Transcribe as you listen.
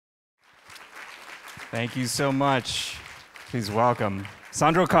Thank you so much. Please welcome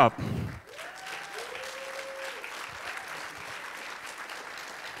Sandro Kopp.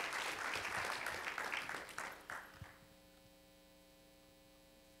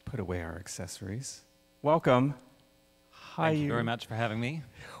 Put away our accessories. Welcome. Hi. Thank you very much for having me.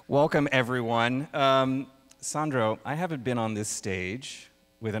 Welcome, everyone. Sandro, I haven't been on this stage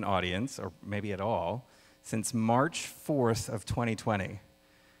with an audience, or maybe at all, since March 4th of 2020.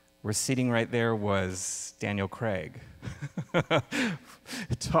 Where sitting right there was Daniel Craig,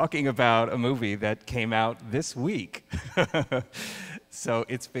 talking about a movie that came out this week. So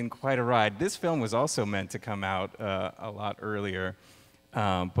it's been quite a ride. This film was also meant to come out a lot earlier,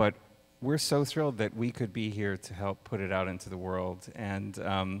 but we're so thrilled that we could be here to help put it out into the world and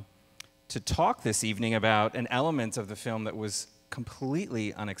to talk this evening about an element of the film that was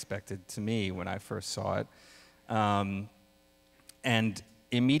completely unexpected to me when I first saw it. And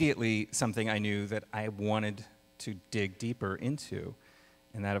immediately something I knew that I wanted to dig deeper into,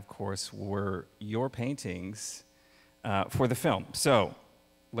 and that, of course, were your paintings for the film. So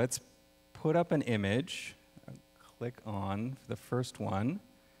let's put up an image. Click on the first one.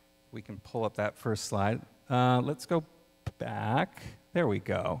 We can pull up that first slide. Let's go back. There we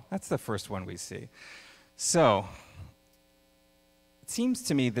go. That's the first one we see. So it seems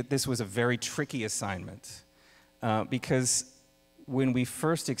to me that this was a very tricky assignment because when we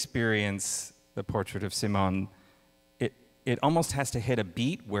first experience the portrait of Simone, it almost has to hit a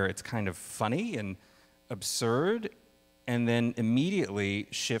beat where it's kind of funny and absurd, and then immediately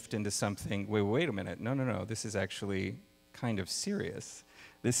shift into something, wait a minute, no, this is actually kind of serious.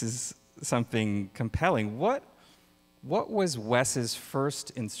 This is something compelling. What was Wes's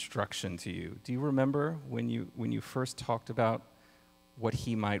first instruction to you? Do you remember when you first talked about what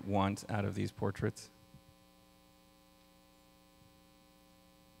he might want out of these portraits?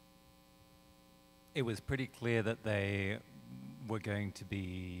 It was pretty clear that they were going to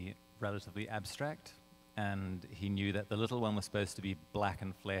be relatively abstract, and he knew that the little one was supposed to be black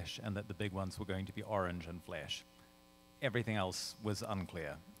and flesh and that the big ones were going to be orange and flesh. Everything else was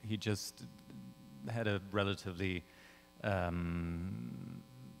unclear. He just had a relatively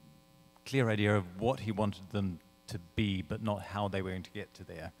clear idea of what he wanted them to be, but not how they were going to get to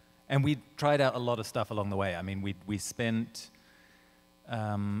there. And we tried out a lot of stuff along the way. I mean, we spent...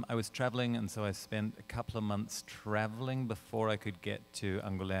 I was traveling, and so I spent a couple of months traveling before I could get to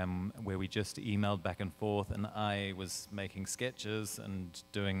Angoulême, where we just emailed back and forth, and I was making sketches and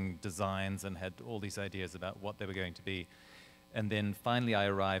doing designs and had all these ideas about what they were going to be. And then finally I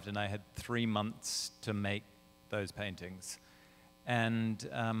arrived, and I had 3 months to make those paintings. And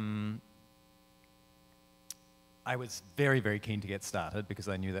I was very, very keen to get started because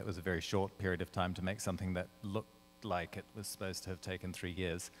I knew that was a very short period of time to make something that looked like it was supposed to have taken 3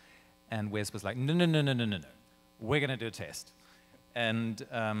 years. And Wes was like, no, we're going to do a test. And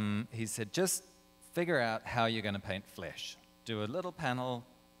he said, just figure out how you're going to paint flesh. Do a little panel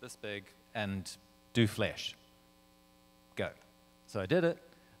this big and do flesh. Go. So I did it.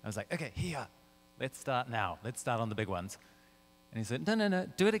 I was like, okay, here, let's start now. Let's start on the big ones. And he said, no,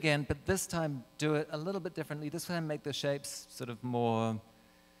 do it again, but this time do it a little bit differently. This time make the shapes sort of more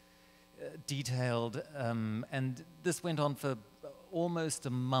detailed, and this went on for almost a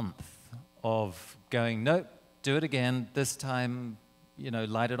month of going, nope, do it again, this time,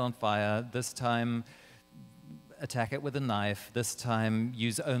 light it on fire, this time attack it with a knife, this time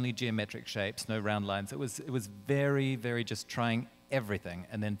use only geometric shapes, no round lines. It was very, very just trying everything,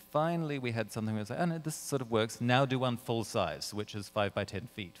 and then finally we had something where it was like, oh no, this sort of works, now do one full size, which is 5 by 10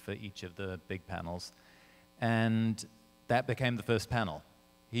 feet for each of the big panels, and that became the first panel.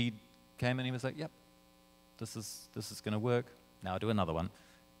 He came and he was like, yep, this is going to work. Now do another one.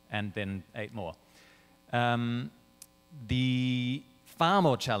 And then 8 more. The far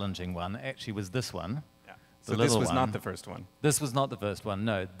more challenging one actually was this one. Yeah. So this was not the first one. This was not the first one,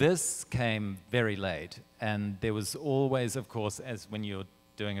 no. This came very late. And there was always, of course, as when you're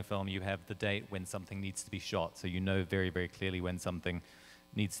doing a film, you have the date when something needs to be shot. So you know very, very clearly when something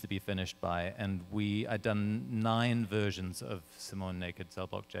needs to be finished by, and I'd done 9 versions of Simone Naked Cell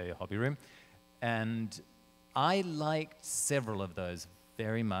Block J Hobby Room, and I liked several of those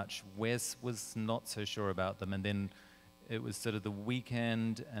very much. Wes was not so sure about them, and then it was sort of the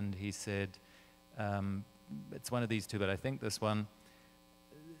weekend, and he said, it's one of these 2, but I think this one,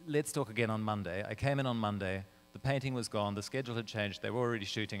 let's talk again on Monday. I came in on Monday, the painting was gone, the schedule had changed, they were already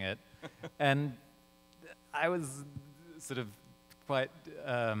shooting it, and I was sort of quite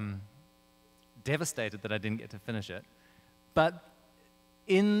devastated that I didn't get to finish it. But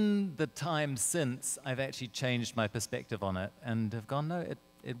in the time since, I've actually changed my perspective on it and have gone, no,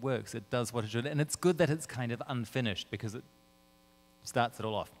 it works. It does what it should. And it's good that it's kind of unfinished because it starts it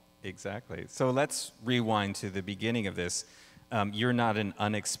all off. Exactly. So let's rewind to the beginning of this. You're not an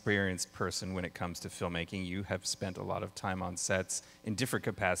unexperienced person when it comes to filmmaking. You have spent a lot of time on sets in different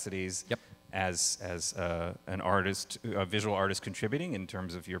capacities. Yep. As an artist, a visual artist contributing in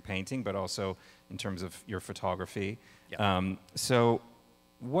terms of your painting, but also in terms of your photography. Yep. So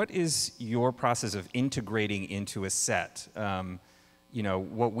what is your process of integrating into a set? You know,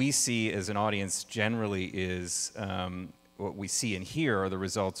 what we see as an audience generally is, what we see and hear are the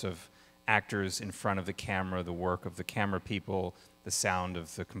results of actors in front of the camera, the work of the camera people, the sound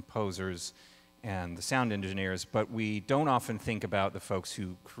of the composers, and the sound engineers, but we don't often think about the folks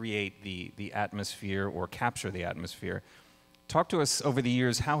who create the atmosphere or capture the atmosphere. Talk to us over the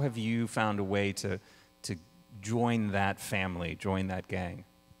years, how have you found a way to join that family, join that gang?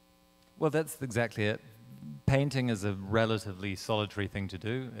 Well, that's exactly it. Painting is a relatively solitary thing to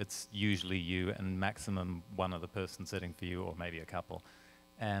do. It's usually you and maximum one other person sitting for you, or maybe a couple.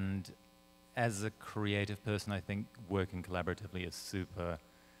 And as a creative person, I think working collaboratively is super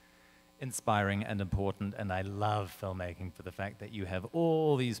inspiring and important, and I love filmmaking for the fact that you have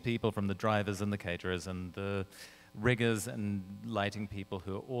all these people, from the drivers and the caterers and the riggers and lighting people,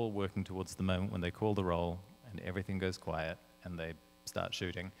 who are all working towards the moment when they call the roll and everything goes quiet and they start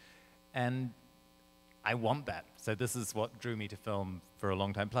shooting. And I want that. So this is what drew me to film for a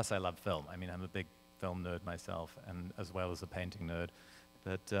long time. Plus I love film. I mean, I'm a big film nerd myself, and as well as a painting nerd.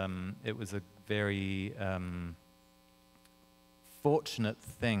 But it was a very fortunate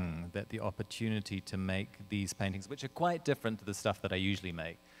thing that the opportunity to make these paintings, which are quite different to the stuff that I usually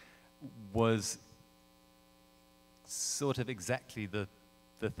make, was sort of exactly the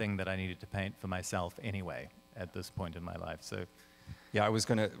thing that I needed to paint for myself anyway at this point in my life. So, yeah, I was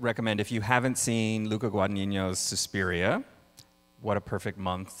going to recommend, if you haven't seen Luca Guadagnino's Suspiria, what a perfect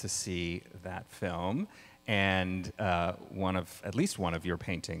month to see that film. And at least one of your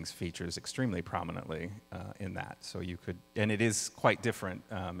paintings features extremely prominently in that. So you could, and it is quite different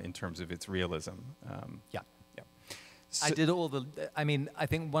in terms of its realism. Yeah. Yeah. So I did all the, I mean, I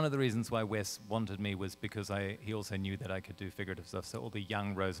think one of the reasons why Wes wanted me was because he also knew that I could do figurative stuff. So all the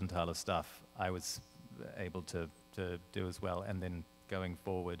young Rosenthaler stuff I was able to do as well. And then going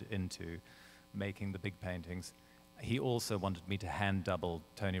forward into making the big paintings, he also wanted me to hand double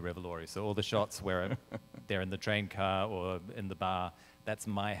Tony Revolori. So all the shots where they're in the train car or in the bar, that's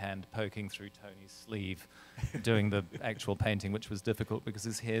my hand poking through Tony's sleeve, doing the actual painting, which was difficult because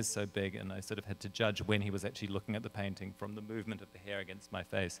his hair's so big, and I sort of had to judge when he was actually looking at the painting from the movement of the hair against my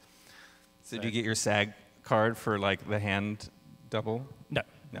face. So did you get your SAG card for like the hand double? No,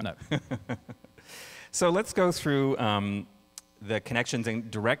 no. So let's go through the connections and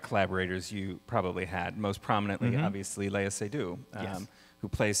direct collaborators you probably had, most prominently, obviously, Léa Seydoux, Yes. who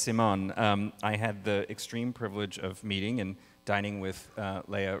plays Simone. I had the extreme privilege of meeting and dining with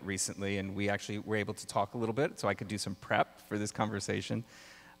Léa recently, and we actually were able to talk a little bit, so I could do some prep for this conversation.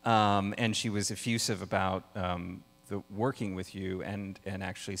 And she was effusive about the working with you and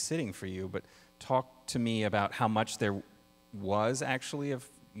actually sitting for you. But talk to me about how much there was actually of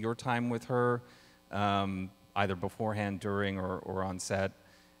your time with her, either beforehand, during, or on set,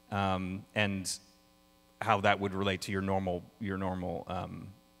 and how that would relate to your normal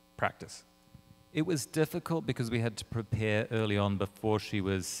practice. It was difficult because we had to prepare early on before she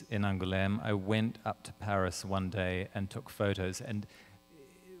was in Angoulême. I went up to Paris one day and took photos. And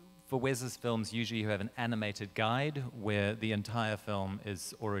for Wes's films, usually you have an animated guide where the entire film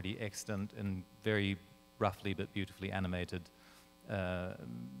is already extant in very roughly but beautifully animated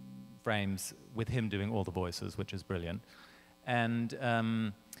frames, with him doing all the voices, which is brilliant.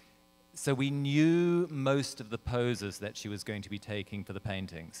 And so we knew most of the poses that she was going to be taking for the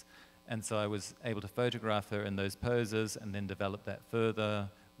paintings. And so I was able to photograph her in those poses and then develop that further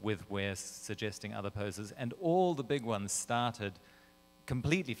with Wes, suggesting other poses. And all the big ones started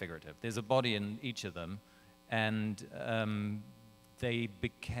completely figurative. There's a body in each of them. And they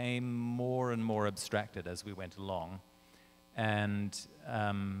became more and more abstracted as we went along. And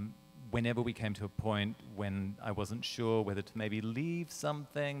whenever we came to a point when I wasn't sure whether to maybe leave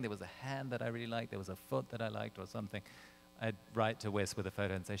something, there was a hand that I really liked, there was a foot that I liked or something, I'd write to Wes with a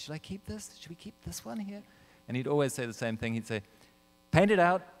photo and say, should I keep this? Should we keep this one here? And he'd always say the same thing. He'd say, paint it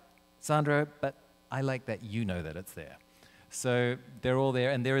out, Sandro, but I like that you know that it's there. So they're all there,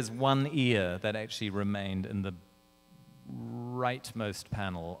 and there is one ear that actually remained in the rightmost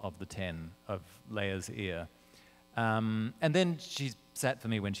panel of the 10 of Léa's ear. And then she sat for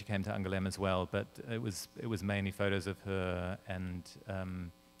me when she came to Angoulême as well, but it was mainly photos of her, and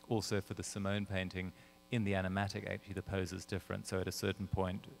also for the Simone painting, in the animatic, actually, the pose is different. So at a certain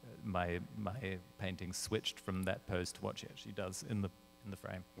point, my painting switched from that pose to what she actually does in the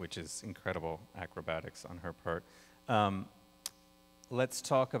frame. Which is incredible acrobatics on her part. Let's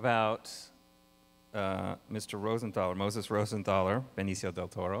talk about Mr. Rosenthaler, Moses Rosenthaler, Benicio del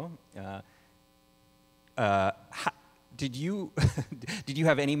Toro. Did you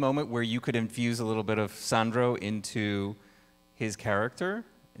have any moment where you could infuse a little bit of Sandro into his character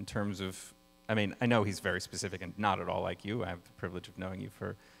in terms of, I mean, I know he's very specific and not at all like you. I have the privilege of knowing you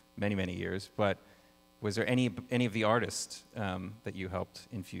for many, many years, but was there any of the artists that you helped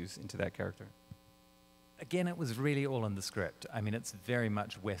infuse into that character? Again, it was really all in the script. I mean, it's very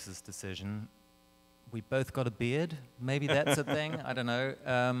much Wes's decision. We both got a beard. Maybe that's a thing. I don't know.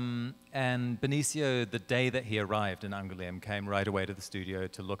 And Benicio, the day that he arrived in Angoulême, came right away to the studio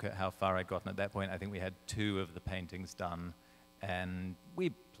to look at how far I'd gotten. At that point, I think we had 2 of the paintings done. And we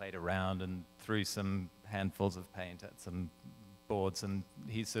played around and threw some handfuls of paint at some boards, and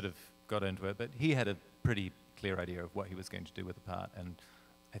he sort of got into it. But he had a pretty clear idea of what he was going to do with the part. And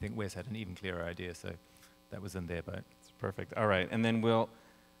I think Wes had an even clearer idea, so that was in their boat. That's perfect. All right. And then we'll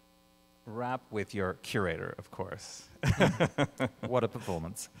wrap with your curator, of course. What a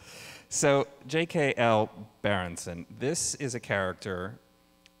performance. So, J.K.L. Berenson, this is a character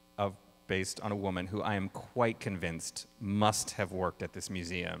based on a woman who I am quite convinced must have worked at this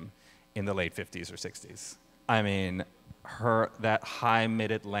museum in the late 50s or 60s. I mean, that high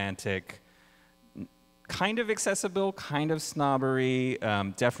mid-Atlantic, kind of accessible, kind of snobbery,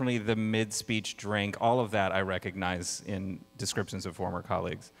 definitely the mid-speech drink, all of that I recognize in descriptions of former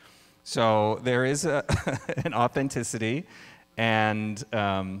colleagues. So there is an authenticity, and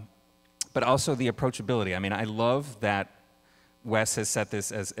but also the approachability. I mean, I love that Wes has set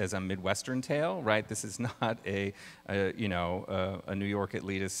this as a Midwestern tale, right? This is not a New York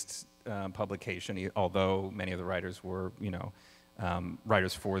elitist publication, although many of the writers were,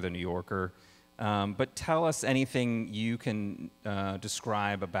 writers for the New Yorker. But tell us anything you can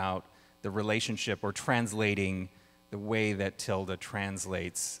describe about the relationship or translating the way that Tilda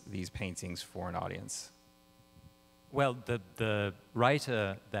translates these paintings for an audience. Well, the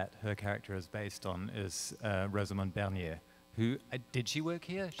writer that her character is based on is Rosamond Bernier, who, did she work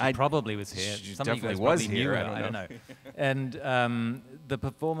here? She probably was here. She Some definitely of you guys was probably here, knew her, I don't know. And the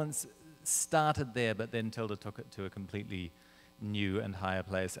performance started there, but then Tilda took it to a completely new and higher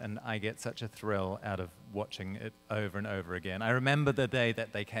place, and I get such a thrill out of watching it over and over again. I remember the day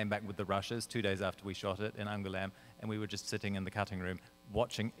that they came back with the rushes, 2 days after we shot it in Angoulême, and we were just sitting in the cutting room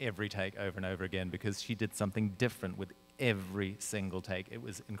watching every take over and over again because she did something different with every single take. It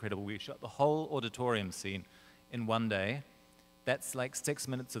was incredible. We shot the whole auditorium scene in one day. That's like 6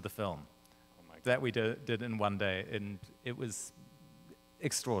 minutes of the film that we did in one day, and it was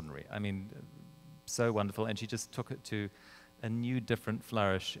extraordinary. I mean, so wonderful, and she just took it to a new, different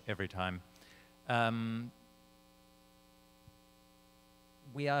flourish every time.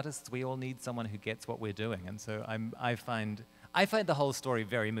 We artists, we all need someone who gets what we're doing, and so I find the whole story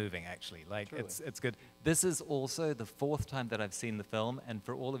very moving, actually. Like, it's good. This is also the 4th time that I've seen the film, and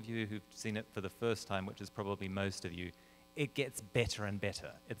for all of you who've seen it for the first time, which is probably most of you, it gets better and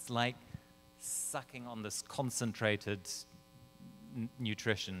better. It's like sucking on this concentrated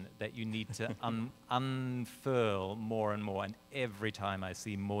nutrition that you need to unfurl more and more, and every time I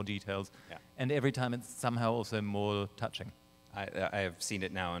see more details, and every time it's somehow also more touching. I have seen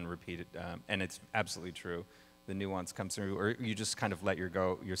it now and repeated, and it's absolutely true. The nuance comes through, or you just kind of let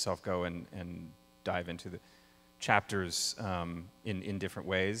yourself go and dive into the chapters in different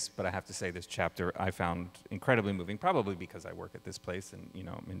ways. But I have to say, this chapter I found incredibly moving, probably because I work at this place and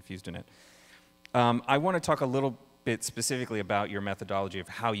I'm infused in it. I want to talk a little bit specifically about your methodology of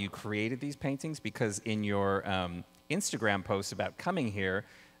how you created these paintings, because in your Instagram post about coming here,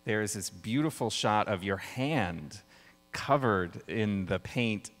 there is this beautiful shot of your hand covered in the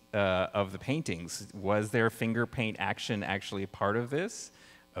paint of the paintings. Was there finger paint action actually a part of this?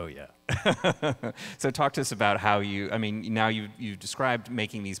 Oh, yeah. So talk to us about how now you've described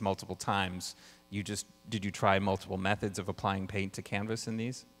making these multiple times. Did you try multiple methods of applying paint to canvas in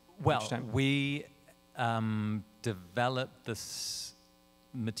these? Well, we developed this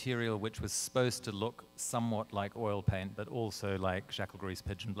material which was supposed to look somewhat like oil paint, but also like shackle grease,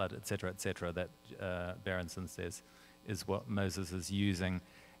 pigeon blood, et cetera, that Berenson says is what Moses is using.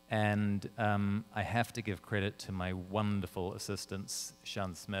 And I have to give credit to my wonderful assistants,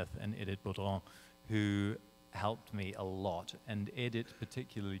 Sean Smith and Edith Baudron, who helped me a lot. And Edith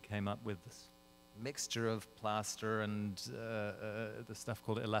particularly came up with this mixture of plaster and the stuff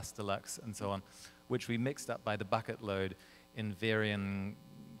called Elastilux and so on, which we mixed up by the bucket load in varying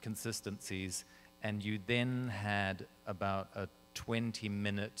consistencies. and you then had about a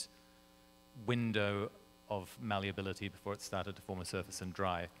 20-minute window of malleability before it started to form a surface and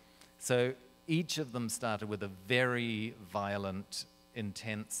dry. So each of them started with a very violent,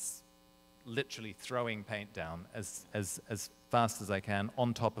 intense, literally throwing paint down as fast as I can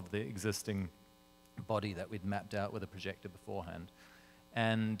on top of the existing body that we'd mapped out with a projector beforehand.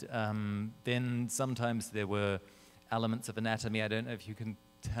 And then sometimes there were elements of anatomy. I don't know if you can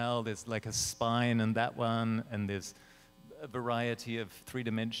tell, there's like a spine in that one, and there's a variety of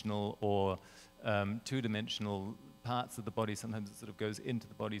three-dimensional or two-dimensional parts of the body. Sometimes it sort of goes into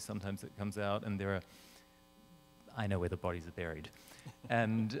the body, sometimes it comes out, and there are, I know where the bodies are buried.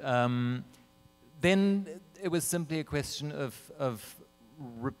 And then it was simply a question of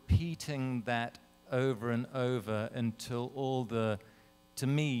repeating that over and over until all the, to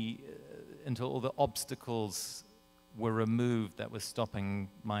me, until all the obstacles were removed that was stopping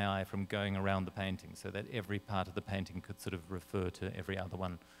my eye from going around the painting, so that every part of the painting could sort of refer to every other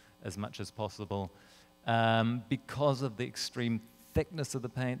one as much as possible. Because of the extreme thickness of the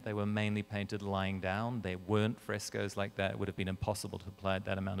paint, they were mainly painted lying down. They weren't frescoes like that. It would have been impossible to apply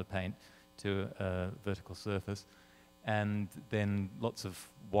that amount of paint to a vertical surface. And then lots of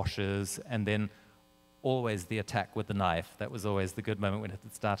washes, and then always the attack with the knife. That was always the good moment when it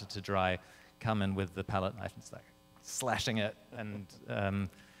had started to dry. Come in with the palette knife and start slashing it, and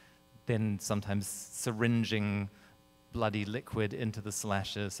then sometimes syringing bloody liquid into the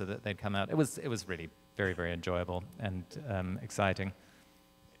slashes so that they'd come out. It was really very, very enjoyable and exciting.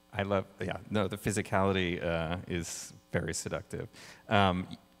 I love, yeah, no, the physicality is very seductive.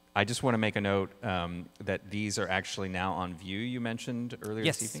 I just want to make a note that these are actually now on view, you mentioned earlier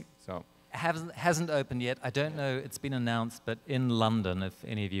this evening. So. Hasn't opened yet. I don't know, it's been announced, but in London, if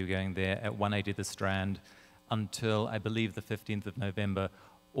any of you are going there, at 180 The Strand, until, I believe, the 15th of November,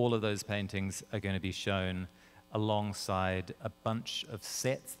 all of those paintings are going to be shown alongside a bunch of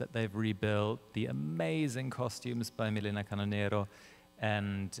sets that they've rebuilt, the amazing costumes by Milena Canonero,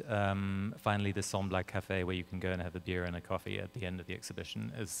 and finally the Sembla Cafe, where you can go and have a beer and a coffee at the end of the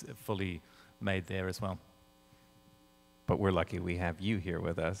exhibition, is fully made there as well. But we're lucky we have you here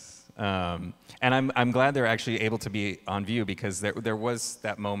with us. And I'm glad they're actually able to be on view, because there was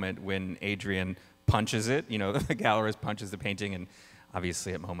that moment when Adrian punches it, you know, the gallerist punches the painting, and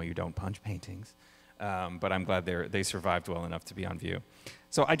obviously at MoMA you don't punch paintings. But I'm glad they survived well enough to be on view.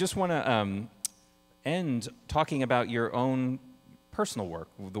 So I just want to end talking about your own personal work,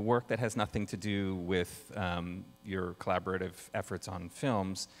 the work that has nothing to do with your collaborative efforts on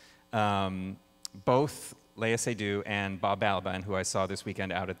films. Both Léa Seydoux and Bob Balaban, who I saw this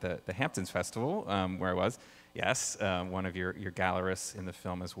weekend out at the Hamptons Festival, where I was, yes, one of your gallerists in the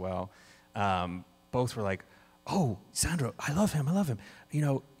film as well, both were like, "Oh, Sandro, I love him. You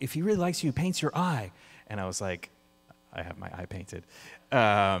know, if he really likes you, he paints your eye." And I was like, I have my eye painted.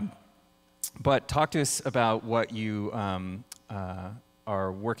 But talk to us about what you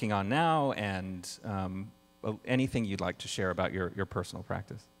are working on now, and anything you'd like to share about your personal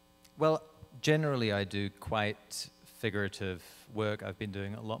practice. Well, generally I do quite figurative work. I've been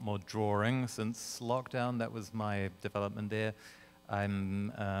doing a lot more drawing since lockdown. That was my development there.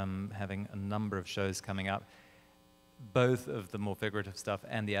 I'm having a number of shows coming up, both of the more figurative stuff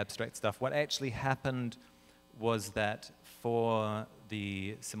and the abstract stuff. What actually happened was that for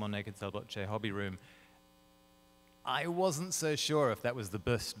the Simon Naked-Salbocce Hobby Room, I wasn't so sure if that was the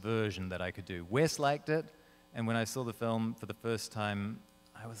best version that I could do. Wes liked it, and when I saw the film for the first time,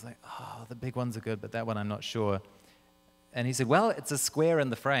 I was like, oh, the big ones are good, but that one I'm not sure. And he said, well, it's a square in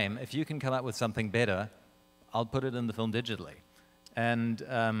the frame. If you can come up with something better, I'll put it in the film digitally. And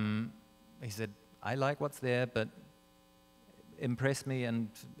he said, I like what's there, but impress me, and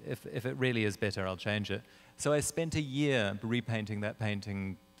if it really is better, I'll change it. So I spent a year repainting that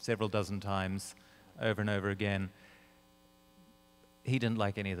painting several dozen times, over and over again. He didn't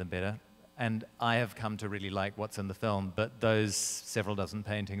like any of them better, and I have come to really like what's in the film, but those several dozen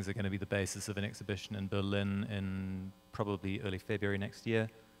paintings are going to be the basis of an exhibition in Berlin in probably early February next year.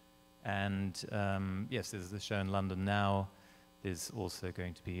 And yes, there's the show in London now. There's also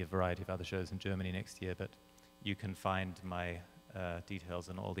going to be a variety of other shows in Germany next year, but you can find my details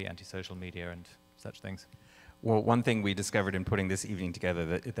on all the anti-social media and such things. Well, one thing we discovered in putting this evening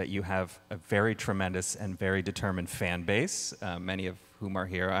together, that you have a very tremendous and very determined fan base, many of whom are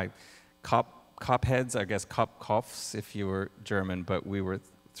here. Kopp heads, I guess Koppkopfs if you were German, but we were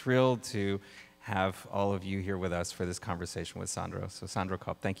thrilled to have all of you here with us for this conversation with Sandro. So Sandro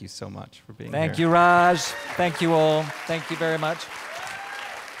Kopp, thank you so much for being here. Thank you, Raj. Thank you all. Thank you very much.